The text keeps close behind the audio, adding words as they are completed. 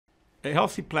A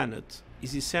healthy planet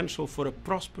is essential for a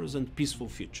prosperous and peaceful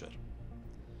future.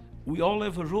 We all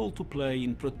have a role to play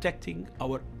in protecting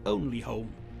our only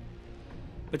home.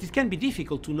 But it can be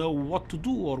difficult to know what to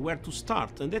do or where to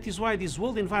start, and that is why this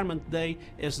World Environment Day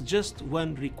has just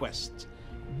one request: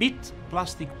 beat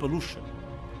plastic pollution.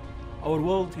 Our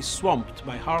world is swamped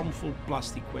by harmful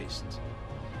plastic waste.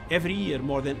 Every year,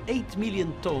 more than 8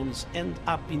 million tons end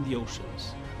up in the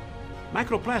oceans.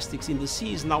 Microplastics in the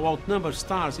seas now outnumber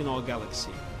stars in our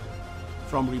galaxy.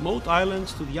 From remote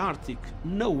islands to the Arctic,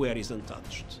 nowhere is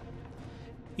untouched.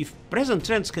 If present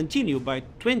trends continue, by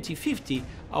 2050,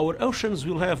 our oceans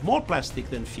will have more plastic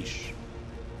than fish.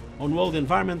 On World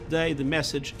Environment Day, the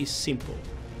message is simple: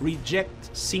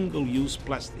 reject single-use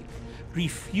plastic.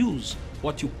 Refuse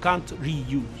what you can't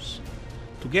reuse.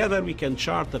 Together we can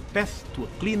chart a path to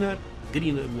a cleaner,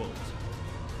 greener world.